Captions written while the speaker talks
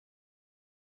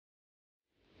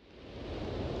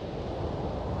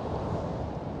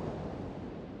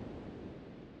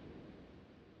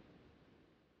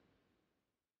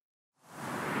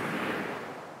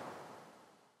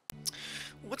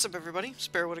What's up, everybody?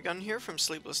 Spare with a Gun here from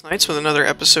Sleepless Nights with another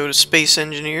episode of Space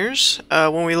Engineers.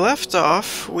 When we left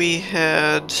off, we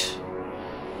had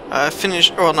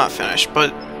finished, well, not finished,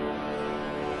 but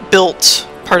built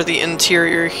part of the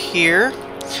interior here.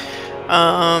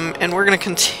 And we're going to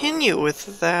continue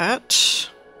with that.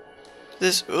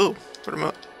 That's what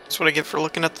I get for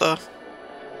looking at the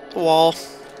wall.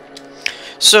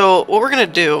 So, what we're going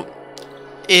to do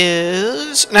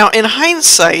is, now in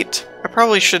hindsight, I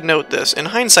probably should note this. In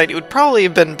hindsight, it would probably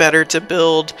have been better to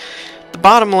build the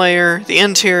bottom layer, the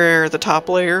interior, the top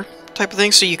layer type of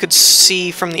thing, so you could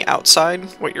see from the outside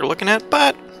what you're looking at,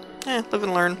 but, live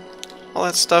and learn. All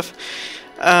that stuff.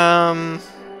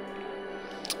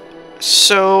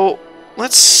 So,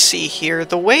 let's see here.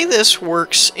 The way this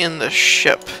works in the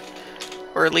ship,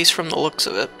 or at least from the looks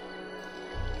of it,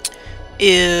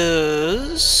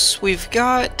 is we've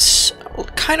got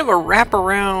kind of a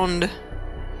wraparound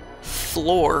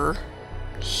floor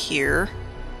here,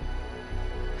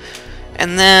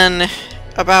 and then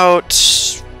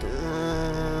about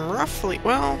roughly,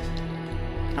 well,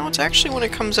 no, it's actually when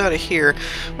it comes out of here.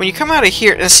 When you come out of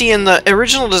here, and see in the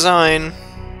original design,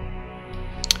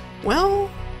 well,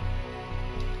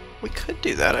 we could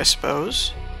do that, I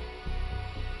suppose.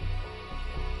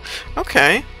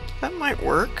 Okay, that might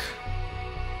work.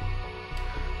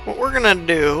 What we're gonna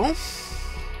do,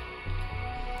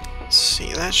 let's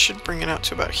see, that should bring it out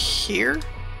to about here.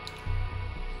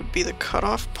 Would be the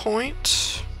cutoff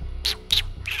point.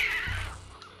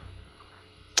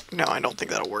 No, I don't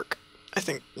think that'll work. I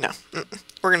think, no.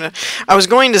 We're gonna, I was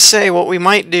going to say what we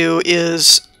might do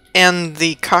is end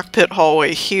the cockpit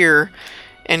hallway here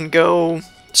and go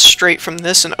straight from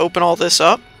this and open all this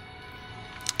up.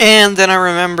 And then I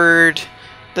remembered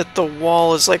that the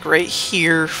wall is like right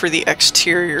here for the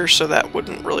exterior, so that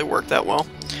wouldn't really work that well.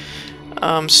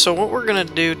 So what we're gonna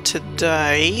do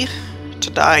today,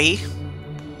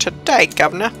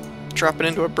 governor, drop it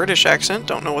into a British accent,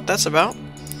 don't know what that's about,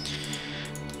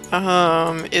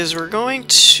 is we're going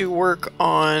to work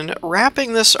on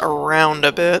wrapping this around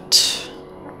a bit.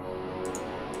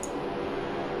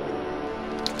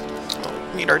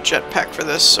 I'll need our jetpack for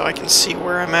this so I can see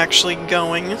where I'm actually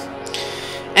going.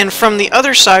 And from the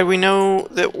other side, we know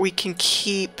that we can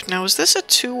keep... Now, is this a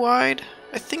 2 wide?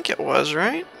 I think it was,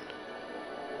 right?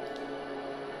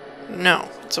 No,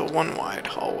 it's a 1 wide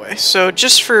hallway. So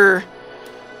just for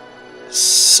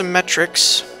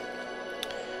symmetrics,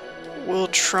 we'll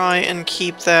try and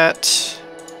keep that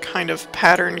kind of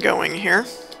pattern going here.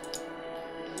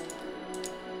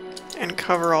 And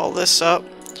cover all this up.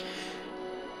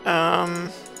 Wait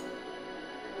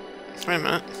a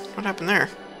minute. What happened there?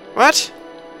 What?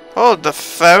 Hold the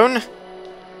phone.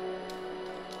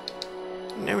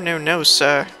 No, no, no,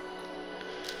 sir.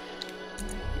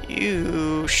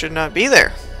 You should not be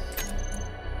there.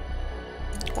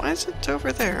 Why is it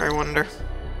over there, I wonder?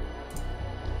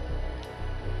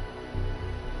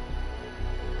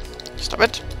 Stop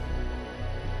it.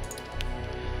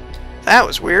 That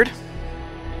was weird.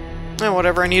 Oh,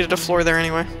 whatever, I needed a floor there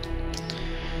anyway.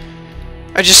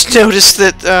 I just noticed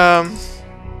that,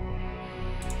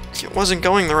 it wasn't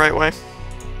going the right way.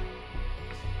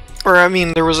 Or, I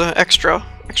mean, there was an extra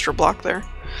block there.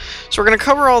 So we're going to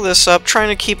cover all this up, trying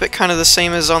to keep it kind of the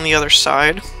same as on the other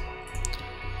side.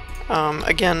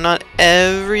 Again, not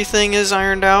everything is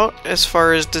ironed out as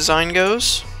far as design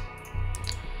goes.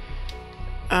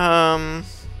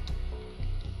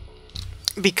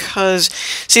 Because,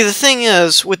 see, the thing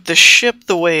is, with the ship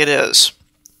the way it is,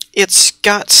 it's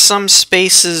got some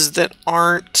spaces that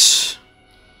aren't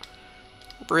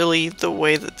really the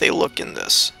way that they look in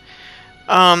this.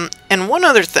 And one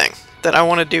other thing that I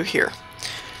want to do here.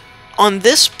 On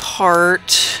this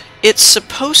part, it's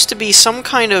supposed to be some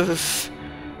kind of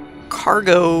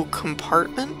cargo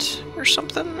compartment or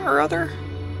something or other.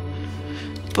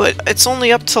 But it's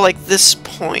only up to like this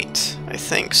point, I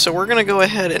think. So we're going to go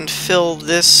ahead and fill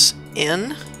this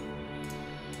in.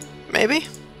 Maybe?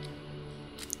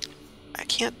 I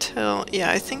can't tell.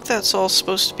 Yeah, I think that's all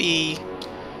supposed to be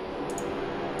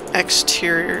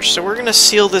exterior, so we're gonna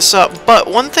seal this up. But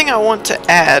one thing I want to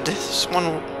add,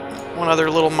 one other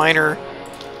little minor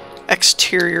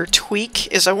exterior tweak,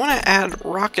 is I want to add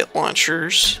rocket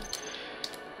launchers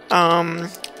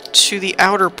to the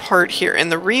outer part here, and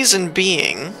the reason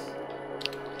being,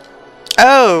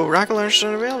 oh, rocket launchers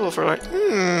are available for like,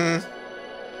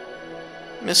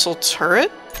 missile turret?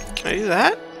 Can I do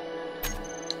that?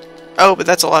 Oh, but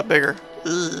that's a lot bigger.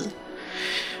 Ugh.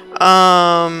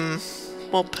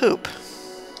 Well, poop.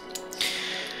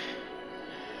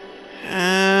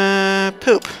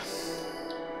 Poop.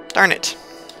 Darn it.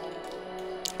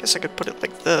 Guess I could put it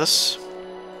like this.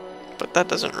 but that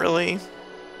doesn't really...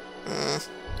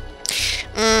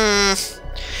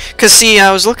 Because, see,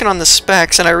 I was looking on the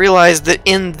specs, and I realized that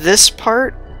in this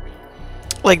part,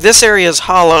 like, this area is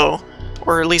hollow,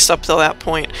 or at least up till that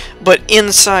point, but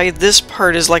inside this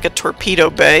part is like a torpedo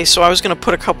bay, so I was going to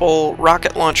put a couple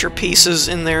rocket launcher pieces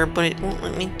in there, but it won't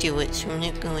let me do it, so I'm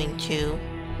not going to.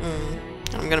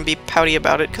 I'm going to be pouty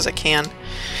about it, because I can.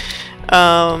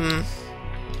 Man,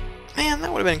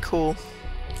 that would have been cool.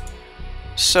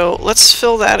 So, let's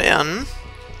fill that in.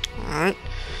 Alright.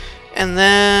 And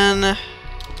then...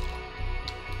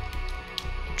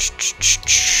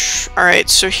 Alright,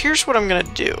 so here's what I'm gonna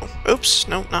do. Oops,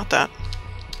 nope, not that.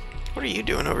 What are you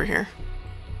doing over here?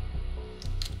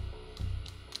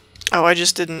 Oh, I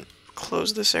just didn't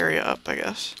close this area up, I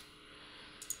guess.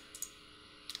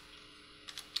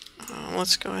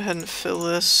 Let's go ahead and fill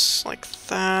this like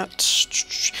that.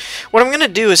 What I'm gonna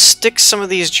do is stick some of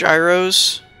these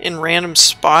gyros in random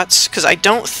spots, because I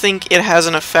don't think it has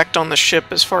an effect on the ship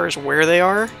as far as where they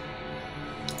are.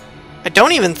 I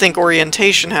don't even think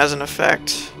orientation has an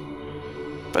effect,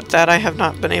 but that I have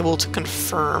not been able to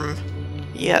confirm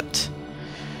yet.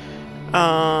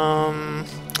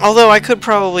 Although I could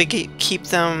probably keep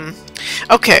them...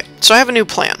 Okay, so I have a new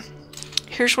plan.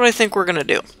 Here's what I think we're gonna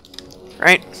do.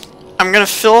 Right? I'm gonna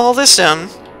fill all this in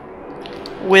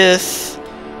with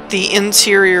the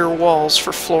interior walls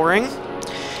for flooring.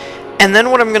 And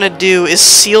then what I'm going to do is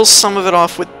seal some of it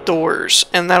off with doors.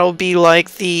 And that'll be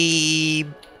like the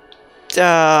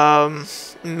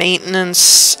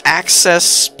maintenance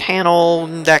access panel,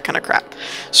 that kind of crap.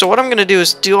 So what I'm going to do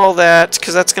is do all that,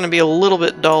 because that's going to be a little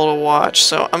bit dull to watch.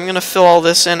 So I'm going to fill all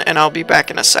this in, and I'll be back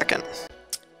in a second.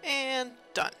 And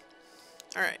done.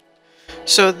 Alright.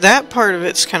 So that part of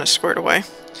it's kind of squared away.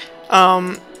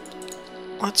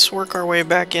 Let's work our way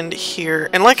back into here.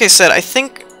 And like I said, I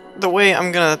think the way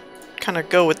I'm going to kind of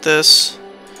go with this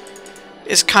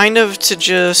is kind of to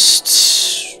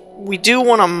just... We do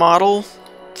want to model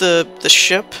the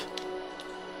ship.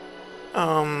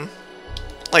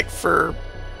 Like for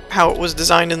how it was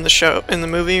designed in the show, in the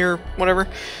movie or whatever.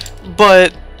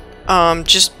 But,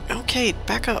 just... Okay,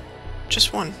 back up.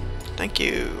 Just one. Thank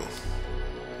you.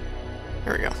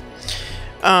 There we go.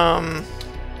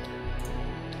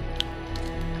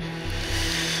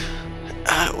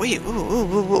 Wait,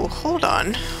 whoa, hold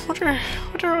on. What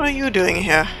are you doing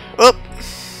here? Oh!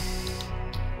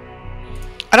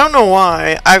 I don't know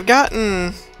why. I've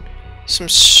gotten some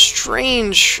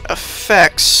strange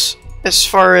effects as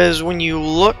far as when you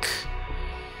look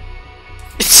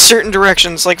in certain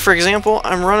directions. Like, for example,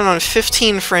 I'm running on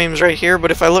 15 frames right here,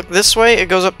 but if I look this way, it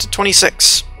goes up to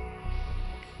 26.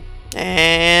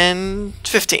 And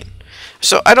 15.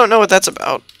 So I don't know what that's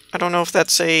about. I don't know if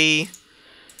that's a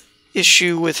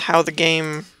issue with how the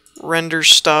game renders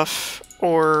stuff,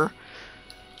 or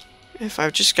if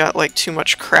I've just got like too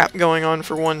much crap going on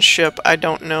for one ship. I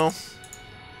don't know.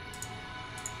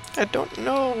 I don't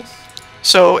know.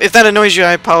 So if that annoys you,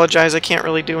 I apologize. I can't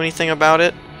really do anything about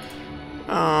it.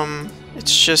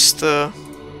 It's just the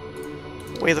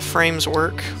way the frames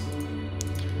work.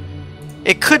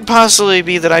 It could possibly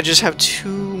be that I just have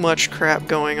too much crap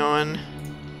going on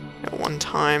at one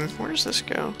time. Where does this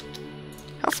go?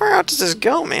 How far out does this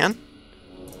go, man?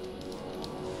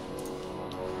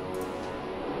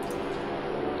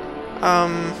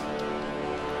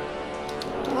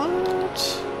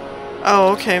 What?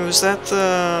 Oh, okay, was that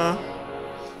the...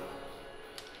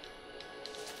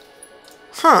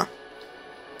 Huh.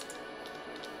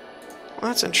 Well,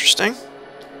 that's interesting.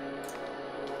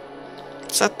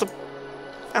 Is that the...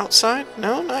 outside?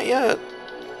 No, not yet.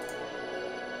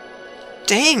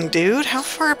 Dang, dude, how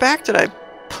far back did I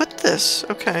put this?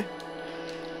 Okay.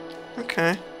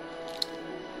 Okay.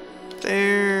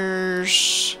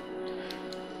 There's...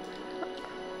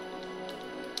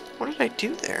 What did I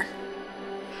do there?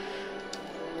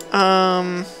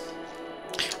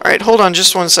 Alright, hold on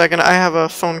just one second. I have a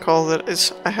phone call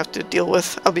that I have to deal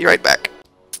with. I'll be right back.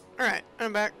 Alright,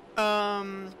 I'm back.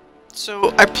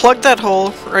 So I plugged that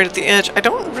hole right at the edge. I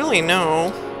don't really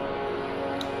know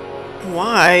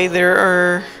why there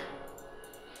are...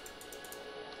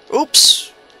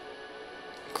 Oops!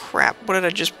 Crap, what did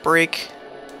I just break?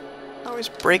 I always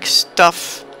break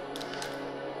stuff.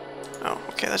 Oh,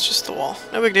 okay, that's just the wall.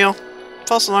 No big deal.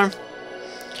 False alarm.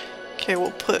 Okay,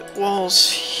 we'll put walls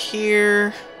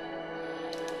here.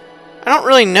 I don't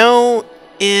really know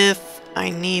if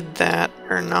I need that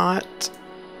or not.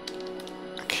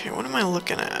 Okay, what am I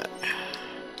looking at?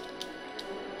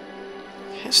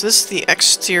 Okay, so this is the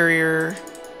exterior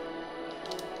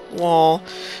wall.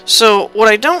 So, what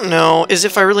I don't know is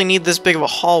if I really need this big of a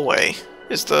hallway,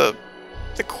 is the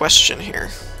question here.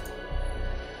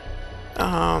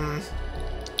 I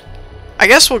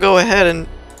guess we'll go ahead and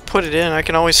put it in. I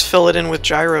can always fill it in with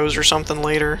gyros or something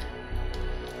later.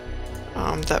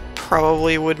 That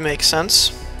probably would make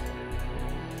sense.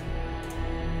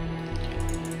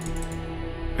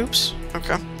 Oops,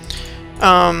 okay.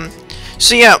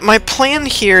 So yeah, my plan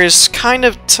here is kind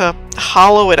of to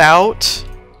hollow it out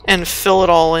and fill it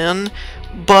all in,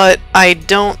 but I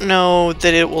don't know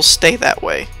that it will stay that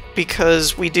way,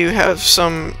 because we do have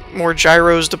some more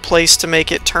gyros to place to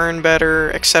make it turn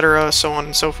better, etc., so on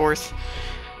and so forth.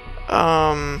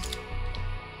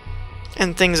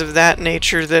 And things of that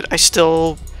nature that I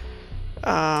still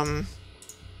might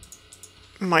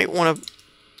want to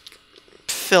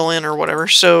fill in or whatever.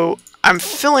 So I'm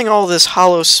filling all this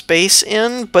hollow space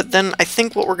in, but then I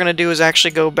think what we're going to do is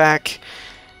actually go back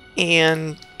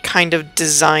and kind of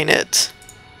design it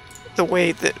the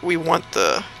way that we want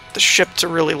the ship to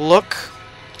really look.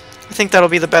 I think that'll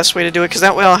be the best way to do it, because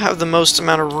that way I'll have the most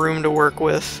amount of room to work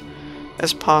with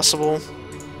as possible.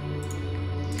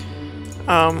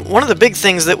 One of the big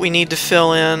things that we need to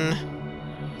fill in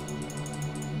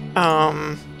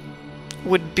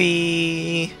would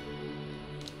be...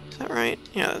 Is that right?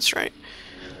 Yeah, that's right.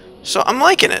 So I'm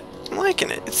liking it. I'm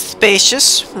liking it. It's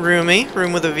spacious, roomy,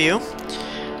 room with a view.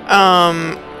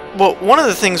 Well, one of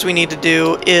the things we need to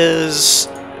do is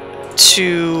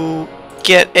to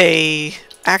get a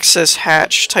access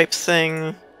hatch type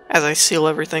thing as I seal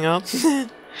everything up.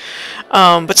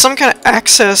 But some kind of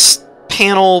access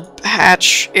panel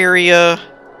hatch area.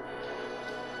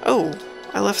 Oh,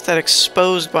 I left that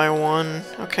exposed by one.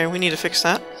 Okay, we need to fix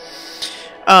that.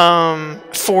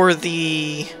 For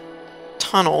the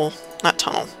tunnel, not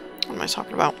tunnel, what am I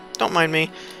talking about? Don't mind me.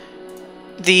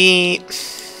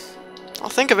 I'll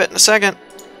think of it in a second.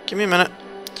 Give me a minute.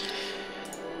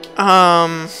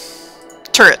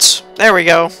 Turrets. There we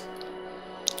go.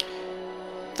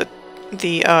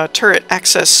 The turret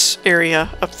access area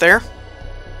up there.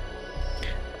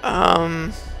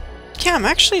 Yeah, I'm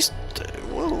actually...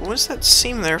 Whoa, what is that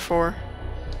seam there for?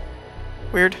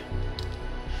 Weird.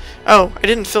 Oh, I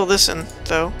didn't fill this in,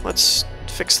 though. Let's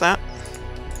fix that.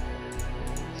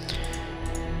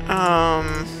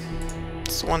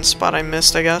 It's one spot I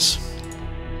missed, I guess.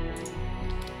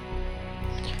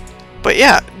 But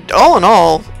yeah, all in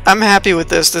all, I'm happy with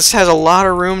this. This has a lot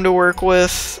of room to work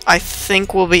with. I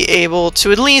think we'll be able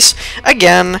to at least...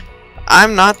 Again,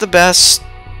 I'm not the best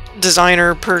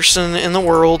designer person in the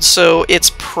world, so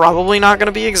it's probably not going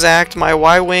to be exact. My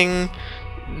Y-wing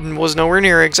was nowhere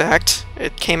near exact.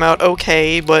 It came out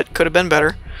okay, but could have been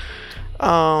better.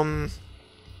 But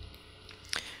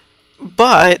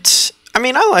I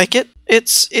mean, I like it.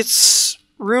 It's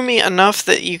roomy enough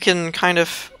that you can kind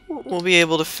of... We'll be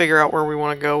able to figure out where we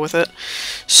want to go with it.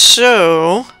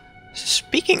 So,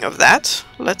 speaking of that,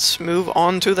 let's move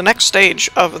on to the next stage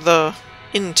of the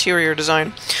interior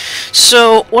design.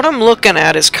 So, what I'm looking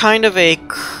at is kind of a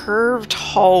curved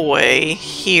hallway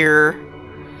here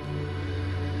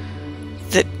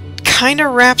that kind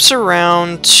of wraps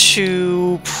around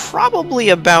to probably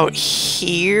about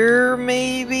here,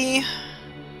 maybe?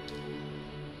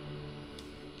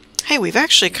 Hey, we've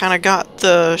actually kind of got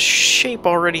the shape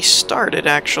already started,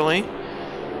 actually.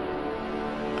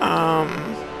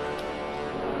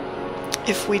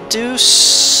 If we do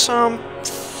something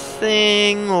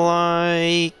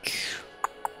like...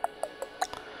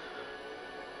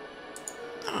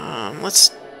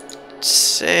 let's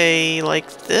say like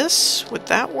this, would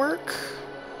that work?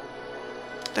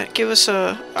 That give us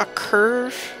a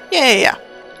curve? Yeah.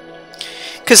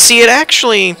 Because see, it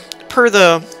actually... Per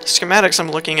the schematics I'm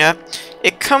looking at,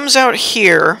 it comes out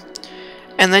here,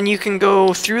 and then you can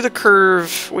go through the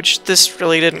curve, which this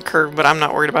really didn't curve, but I'm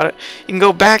not worried about it. You can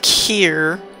go back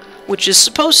here, which is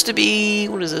supposed to be,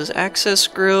 what is this, access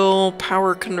grill,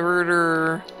 power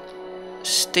converter,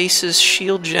 stasis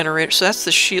shield generator, so that's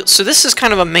the shield. So this is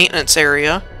kind of a maintenance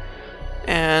area,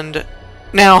 and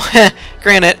now,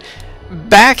 granted,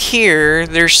 back here,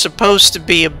 there's supposed to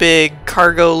be a big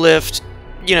cargo lift,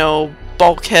 you know,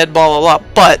 bulkhead, blah blah blah,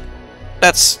 but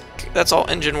that's all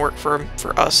engine work for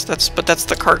us. But that's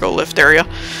the cargo lift area.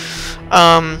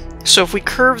 So if we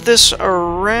curve this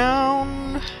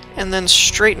around and then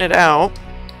straighten it out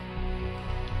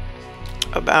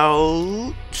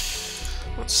about,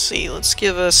 let's see, let's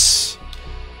give us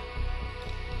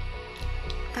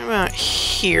about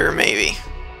here maybe.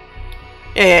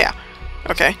 Yeah.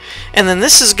 Okay, and then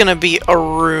this is gonna be a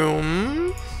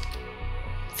room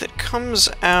that comes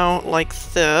out like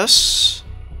this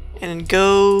and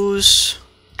goes...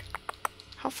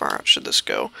 How far out should this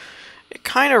go? It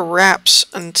kind of wraps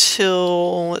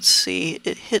until, let's see,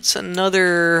 it hits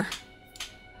another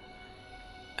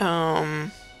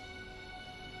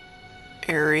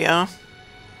area.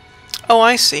 Oh,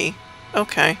 I see.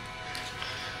 Okay.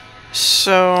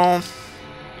 So,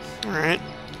 alright.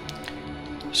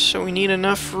 So we need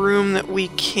enough room that we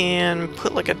can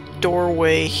put like a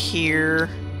doorway here.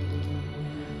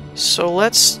 So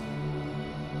let's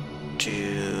do...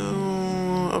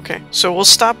 Okay, so we'll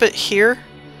stop it here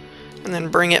and then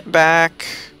bring it back.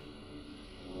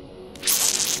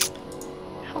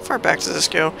 How far back does this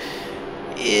go?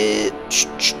 It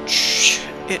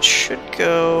should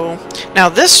go... Now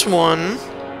this one...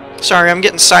 Sorry, I'm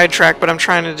getting sidetracked, but I'm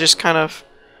trying to just kind of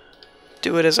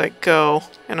do it as I go,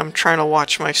 and I'm trying to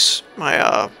watch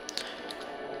my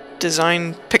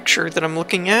design picture that I'm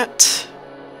looking at.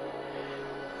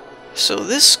 So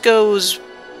this goes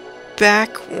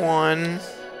back one.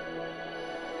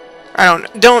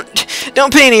 Don't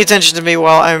pay any attention to me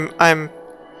while I'm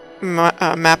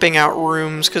mapping out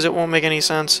rooms, because it won't make any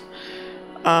sense.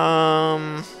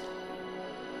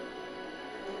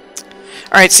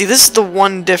 Alright, see, this is the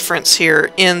one difference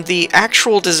here. In the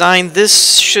actual design,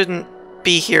 this shouldn't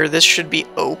be here. This should be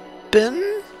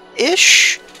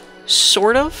open-ish,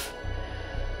 sort of.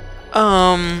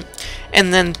 And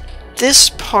then this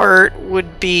part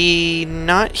would be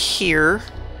not here,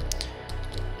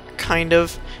 kind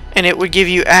of, and it would give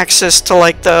you access to,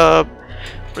 like, the,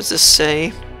 what does this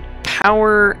say?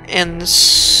 Power and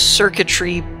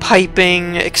circuitry,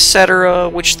 piping, etc.,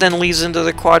 which then leads into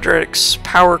the quadratic's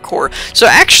power core. So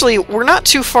actually, we're not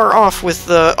too far off with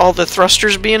all the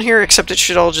thrusters being here, except it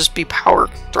should all just be power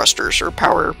thrusters, or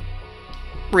power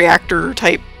reactor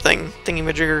type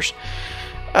thingy-majiggers.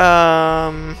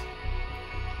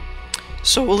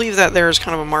 So we'll leave that there as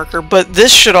kind of a marker, but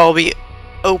this should all be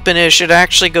open-ish. It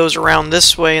actually goes around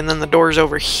this way, and then the door's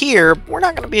over here. We're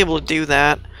not going to be able to do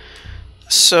that.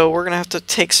 So we're going to have to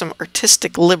take some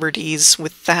artistic liberties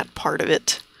with that part of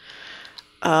it.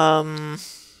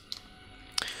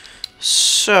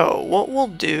 So what we'll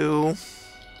do,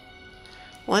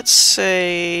 let's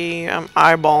say I'm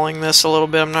eyeballing this a little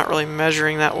bit. I'm not really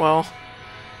measuring that well.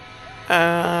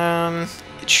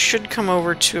 It should come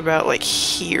over to about like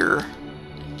here.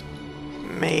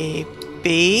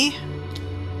 Maybe.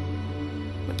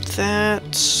 With that...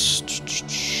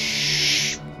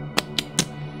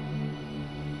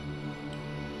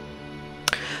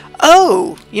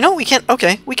 Oh! You know, we can...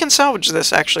 Okay, we can salvage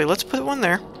this, actually. Let's put one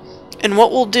there. And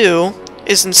what we'll do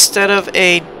is, instead of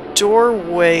a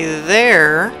doorway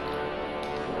there,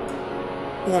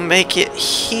 we'll make it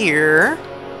here.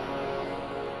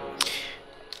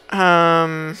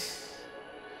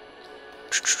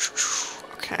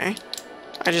 Okay.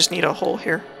 I just need a hole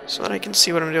here so that I can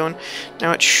see what I'm doing.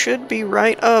 Now it should be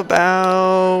right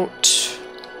about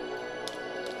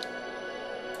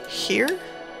here.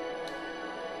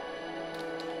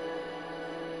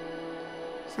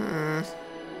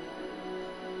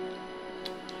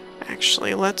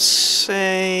 Actually, let's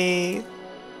say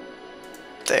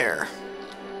there.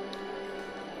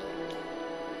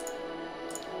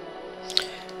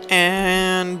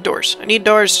 And doors. I need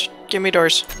doors. Give me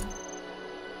doors.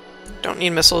 Don't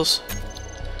need missiles.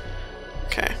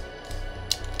 Okay.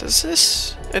 Does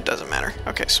this? It doesn't matter.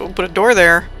 Okay, so we'll put a door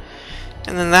there.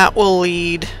 And then that will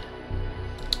lead...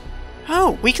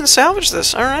 Oh, we can salvage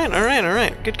this. Alright, alright,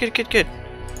 alright. Good, good, good, good.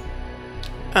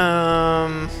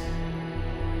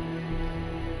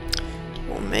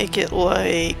 We'll make it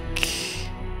like...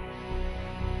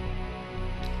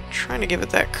 Trying to give it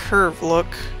that curve look.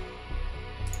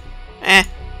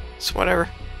 It's whatever.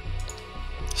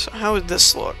 So how would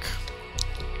this look?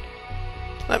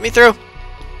 Let me through!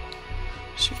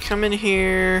 So you come in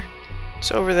here,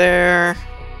 it's over there.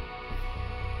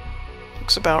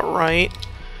 Looks about right.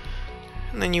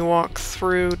 And then you walk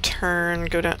through, turn,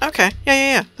 go down. Okay,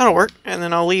 yeah, that'll work. And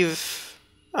then I'll leave,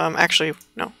 actually,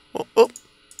 no. We'll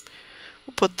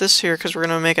put this here because we're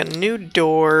going to make a new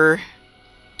door.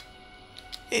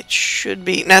 It should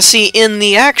be... Now see, in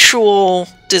the actual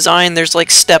design, there's like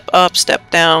step up,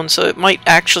 step down, so it might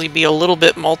actually be a little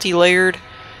bit multi-layered.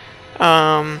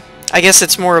 I guess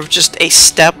it's more of just a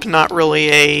step, not really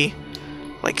a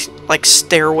like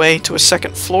stairway to a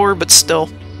second floor, but still,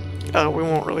 we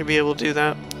won't really be able to do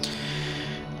that.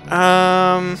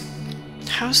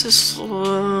 How's this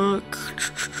look?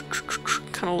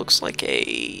 Kind of looks like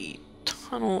a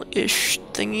tunnel-ish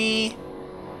thingy.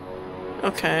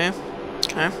 Okay.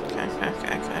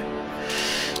 Okay.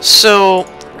 So,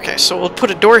 so we'll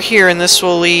put a door here, and this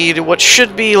will lead what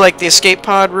should be like the escape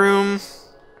pod room,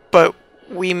 but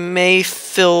we may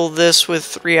fill this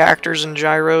with reactors and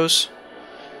gyros,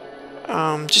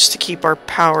 just to keep our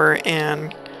power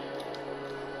and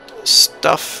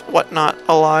stuff, whatnot,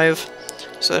 alive.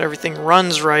 so that everything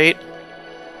runs right.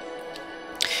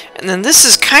 And then this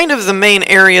is kind of the main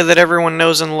area that everyone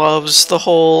knows and loves. The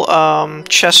whole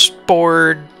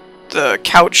chessboard, the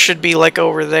couch should be like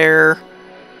over there,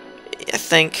 I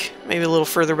think. Maybe a little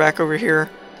further back over here.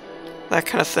 That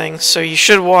kind of thing. So you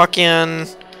should walk in,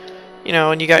 you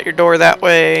know, and you got your door that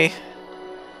way.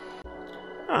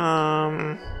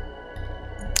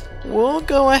 We'll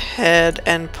go ahead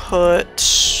and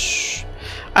put...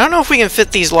 I don't know if we can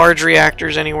fit these large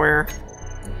reactors anywhere.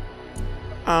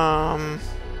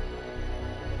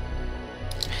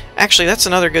 Actually, that's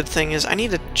another good thing, is I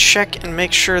need to check and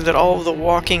make sure that all of the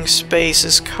walking space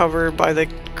is covered by the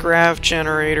grav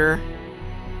generator.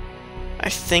 I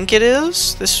think it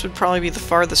is. This would probably be the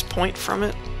farthest point from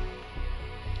it.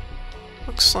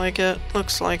 Looks like it.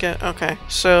 Looks like it. Okay,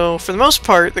 so for the most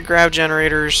part, the grav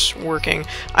generator's working.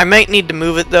 I might need to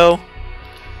move it, though.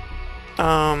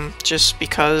 Just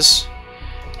because.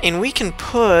 And we can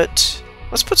put...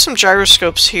 Let's put some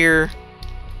gyroscopes here.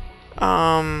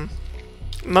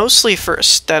 Mostly for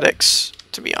aesthetics,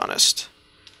 to be honest.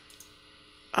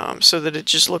 So that it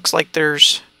just looks like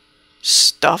there's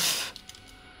stuff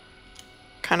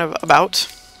kind of about.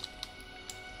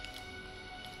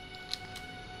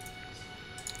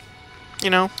 You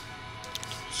know?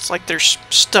 It's like there's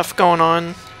stuff going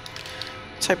on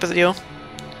type of deal.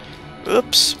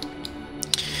 Oops.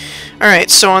 Alright,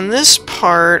 so on this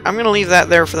part, I'm going to leave that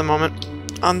there for the moment.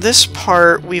 On this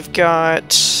part, we've got...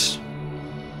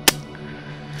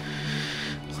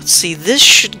 Let's see, this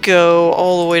should go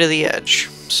all the way to the edge.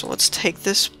 So let's take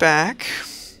this back.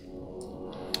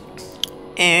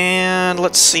 And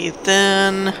let's see,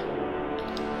 then...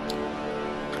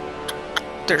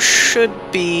 There should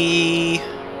be...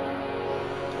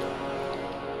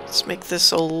 Let's make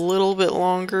this a little bit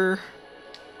longer.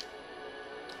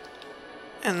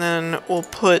 And then we'll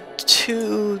put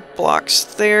 2 blocks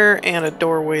there and a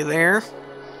doorway there.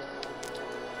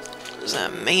 Is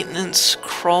that maintenance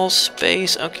crawl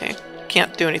space? Okay,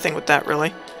 can't do anything with that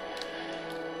really.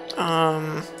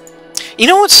 You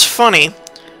know what's funny?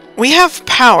 We have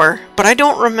power, but I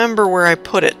don't remember where I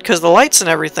put it, because the lights and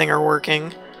everything are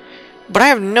working. But I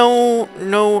have no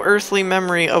earthly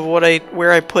memory of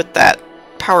where I put that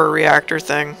power reactor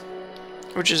thing,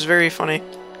 which is very funny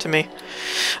to me.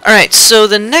 Alright, so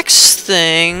the next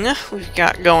thing we've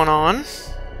got going on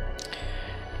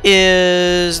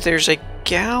is there's a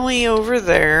galley over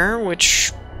there,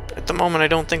 which at the moment I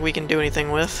don't think we can do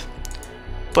anything with.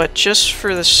 But just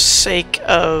for the sake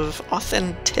of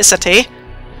authenticity,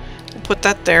 we'll put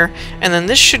that there. And then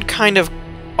this should kind of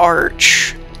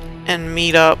arch and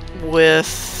meet up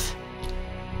with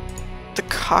the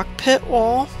cockpit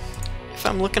wall, if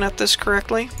I'm looking at this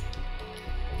correctly.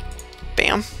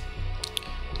 Bam.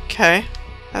 Okay,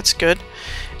 that's good.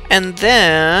 And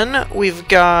then we've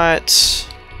got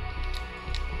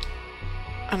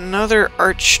another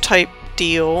arch type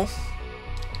deal.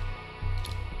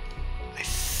 I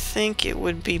think it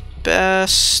would be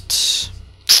best...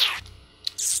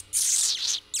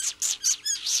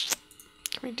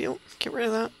 Can we get rid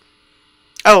of that?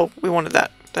 Oh, we wanted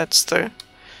that. That's the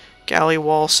galley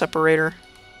wall separator.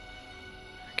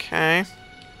 Okay.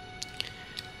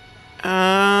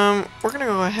 We're gonna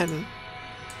go ahead and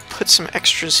put some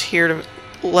extras here to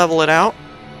level it out.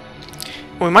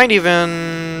 We might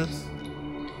even...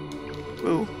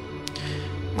 Ooh.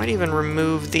 Might even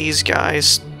remove these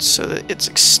guys so that it's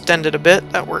extended a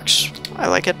bit. That works. I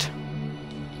like it.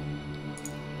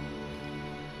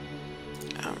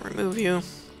 Remove you.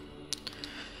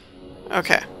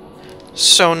 Okay.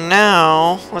 So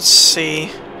now, let's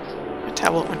see. My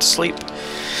tablet went to sleep.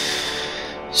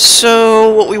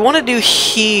 So, what we want to do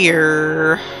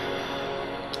here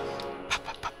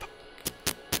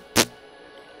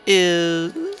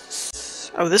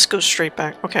is... Oh, this goes straight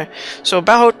back. Okay. So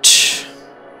about...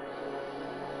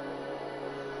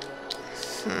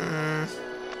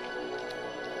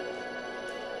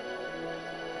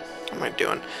 What am I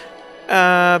doing?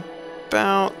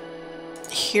 About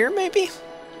here, maybe?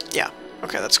 Yeah.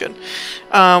 Okay, that's good.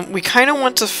 We kind of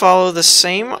want to follow the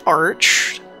same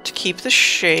arch to keep the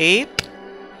shape.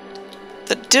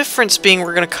 The difference being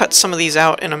we're going to cut some of these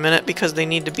out in a minute because they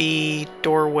need to be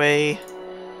doorway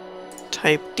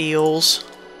type deals.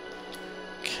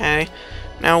 Okay.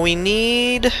 Now we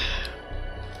need...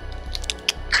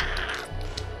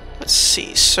 Let's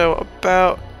see. So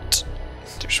about...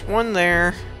 There's one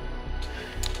there.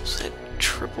 Is that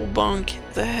triple bunk?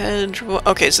 The head?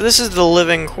 Okay, so this is the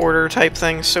living quarter type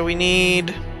thing. So we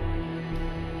need...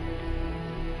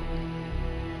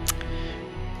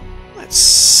 Let's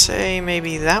say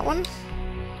maybe that one.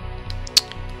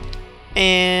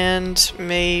 And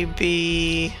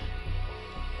maybe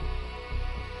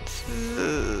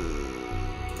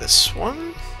this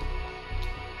one.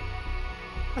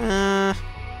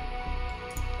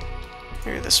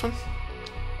 Maybe this one.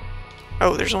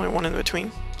 Oh, there's only one in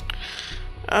between.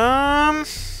 Well,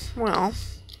 how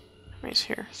many's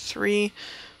here? 3.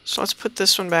 So let's put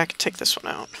this one back and take this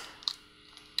one out.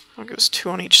 I'll give us 2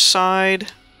 on each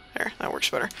side. There, that works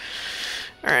better.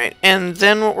 Alright, and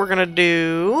then what we're gonna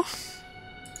do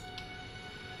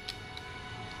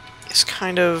is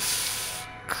kind of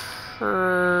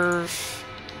curve.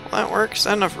 Will that work? Is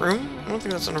that enough room? I don't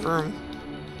think that's enough room.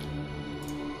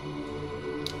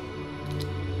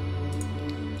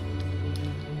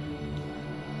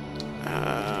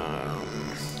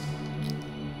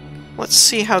 Let's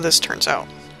see how this turns out.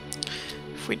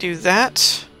 If we do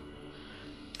that,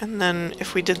 and then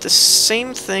if we did the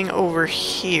same thing over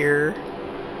here,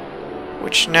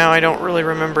 which now I don't really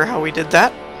remember how we did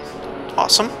that.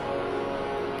 Awesome.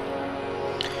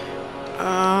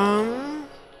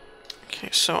 Okay,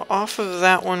 so off of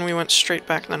that one we went straight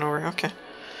back and then over. Okay.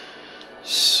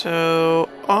 So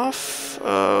off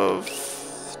of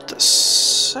the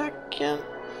second...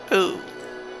 Oh.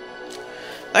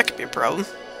 That could be a problem.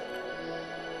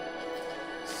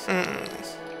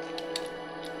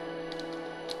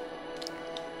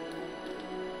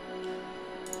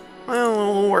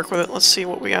 Well, we'll work with it. Let's see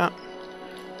what we got.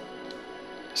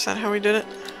 Is that how we did it?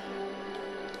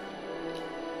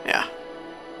 Yeah.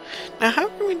 Now, how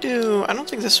can we do... I don't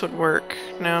think this would work.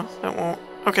 No, that won't.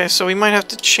 Okay, so we might have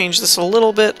to change this a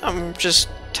little bit. I'm just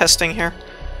testing here.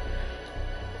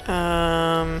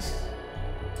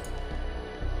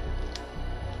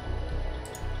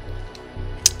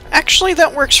 Actually,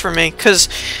 that works for me, because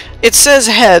it says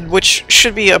head, which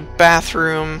should be a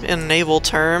bathroom in naval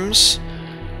terms.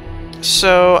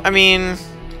 So, I mean,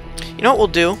 you know what we'll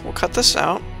do? We'll cut this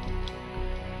out.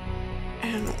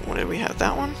 And what did we have?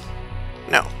 That one?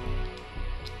 No.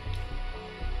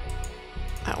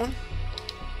 That one?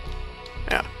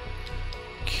 Yeah.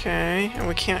 Okay, and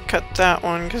we can't cut that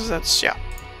one, because that's, yeah.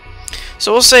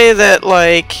 So we'll say that,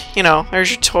 like, you know,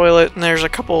 there's your toilet, and there's a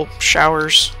couple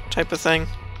showers type of thing.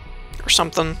 Or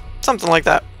something like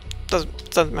that.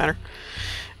 Doesn't matter.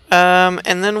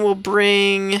 And then we'll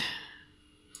bring...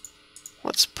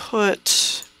 Let's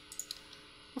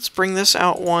bring this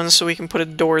out one so we can put a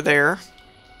door there.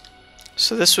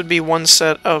 So this would be one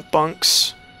set of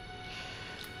bunks.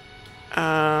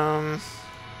 Can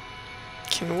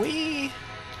we...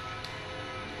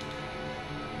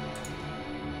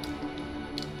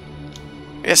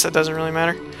 I guess that doesn't really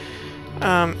matter.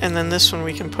 And then this one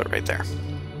we can put right there.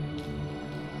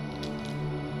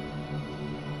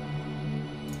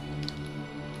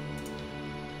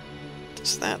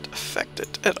 Does that affect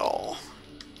it at all?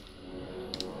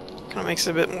 Kind of makes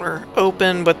it a bit more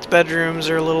open, but the bedrooms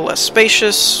are a little less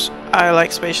spacious. I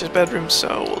like spacious bedrooms,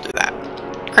 so we'll do that.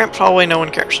 Cramped hallway, no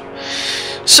one cares.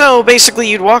 So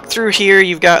basically you'd walk through here,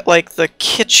 you've got like the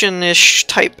kitchen-ish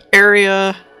type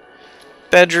area,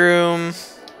 bedroom,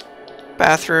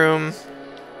 bathroom,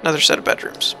 another set of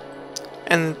bedrooms.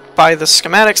 And by the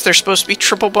schematics, they're supposed to be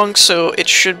triple bunks, so it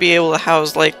should be able to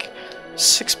house like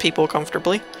 6 people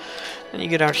comfortably. And you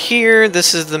get out here,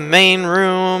 this is the main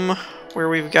room, where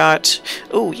we've got...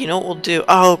 Oh, you know what we'll do?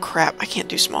 Oh, crap, I can't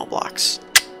do small blocks.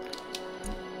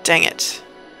 Dang it.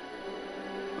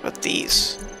 What about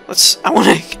these? I want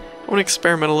to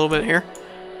experiment a little bit here.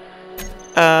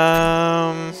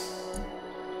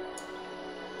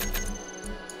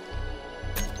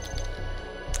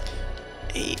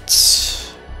 8.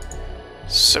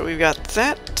 So we've got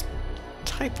that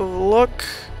type of look.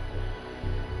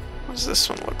 What does this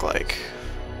one look like?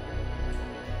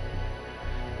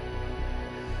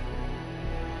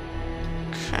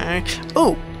 Okay.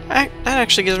 Oh, that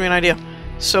actually gives me an idea.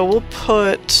 So we'll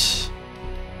put...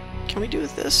 Can we do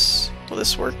this? Will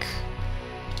this work?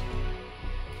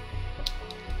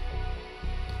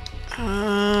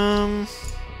 No.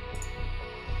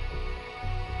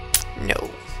 I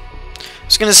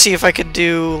was gonna see if I could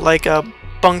do like a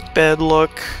bunk bed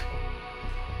look,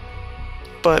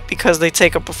 but because they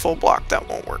take up a full block, that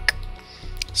won't work.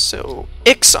 So,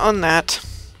 X on that.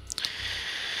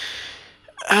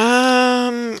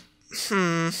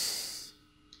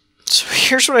 So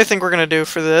here's what I think we're gonna do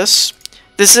for this.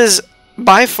 This is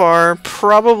by far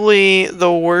probably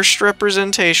the worst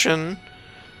representation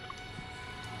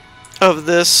of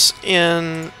this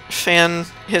in fan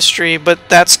history, but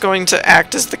that's going to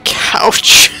act as the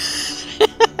couch.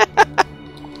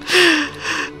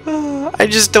 I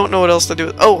just don't know what else to do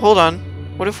with. Oh, hold on.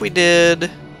 What if we did...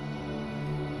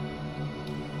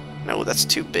 No, that's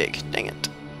too big. Dang it.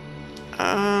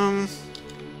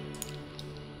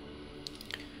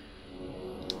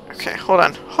 Okay, hold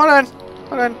on. Hold on!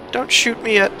 Hold on, don't shoot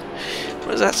me yet.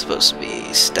 What is that supposed to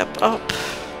be? Step up.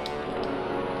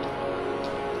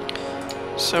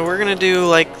 So we're gonna do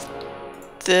like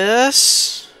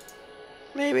this,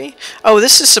 maybe? Oh,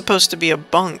 this is supposed to be a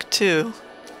bunk too.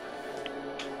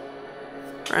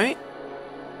 Right?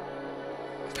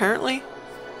 Apparently?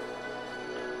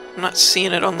 I'm not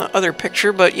seeing it on the other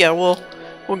picture, but yeah, we'll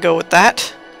go with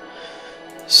that.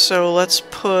 So let's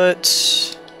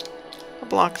put a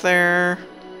block there.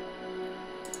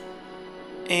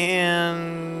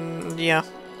 And yeah,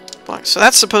 block. So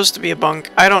that's supposed to be a bunk.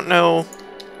 I don't know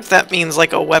if that means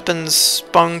like a weapons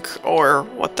bunk or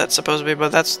what that's supposed to be,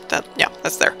 but yeah,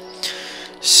 that's there.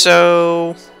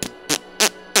 So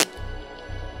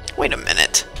wait a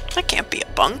minute. That can't be a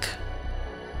bunk.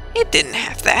 It didn't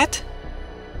have that.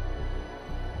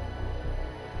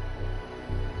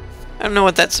 I don't know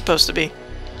what that's supposed to be.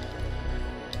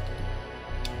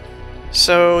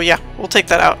 So yeah, we'll take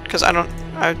that out because I don't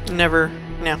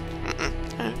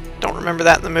remember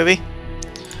that in the movie.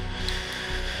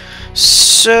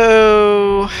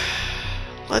 So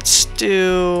let's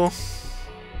do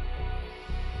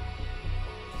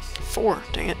 4,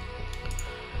 dang it.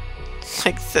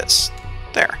 Like this.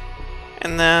 There.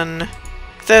 And then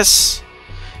this.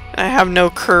 I have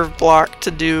no curved block to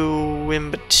do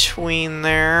in between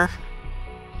there.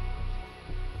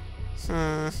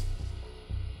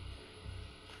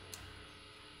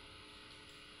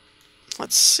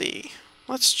 Let's see.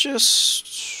 Let's just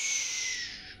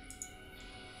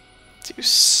do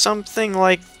something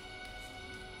like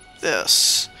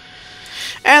this.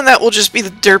 And that will just be the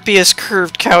derpiest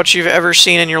curved couch you've ever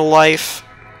seen in your life.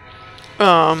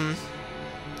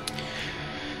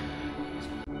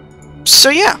 So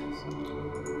yeah.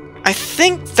 I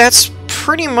think that's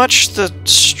pretty much the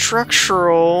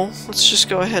structural. Let's just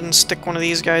go ahead and stick one of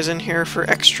these guys in here for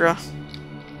extra.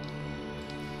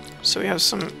 So we have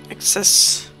some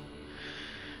excess.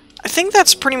 I think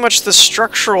that's pretty much the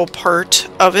structural part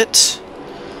of it.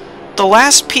 The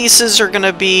last pieces are going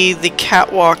to be the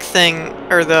catwalk thing,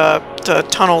 or the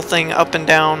tunnel thing up and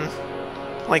down,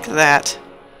 like that.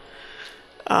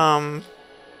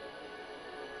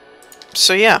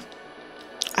 So yeah.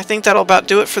 I think that'll about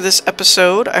do it for this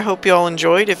episode. I hope you all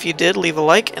enjoyed. If you did, leave a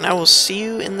like, and I will see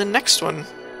you in the next one.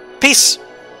 Peace!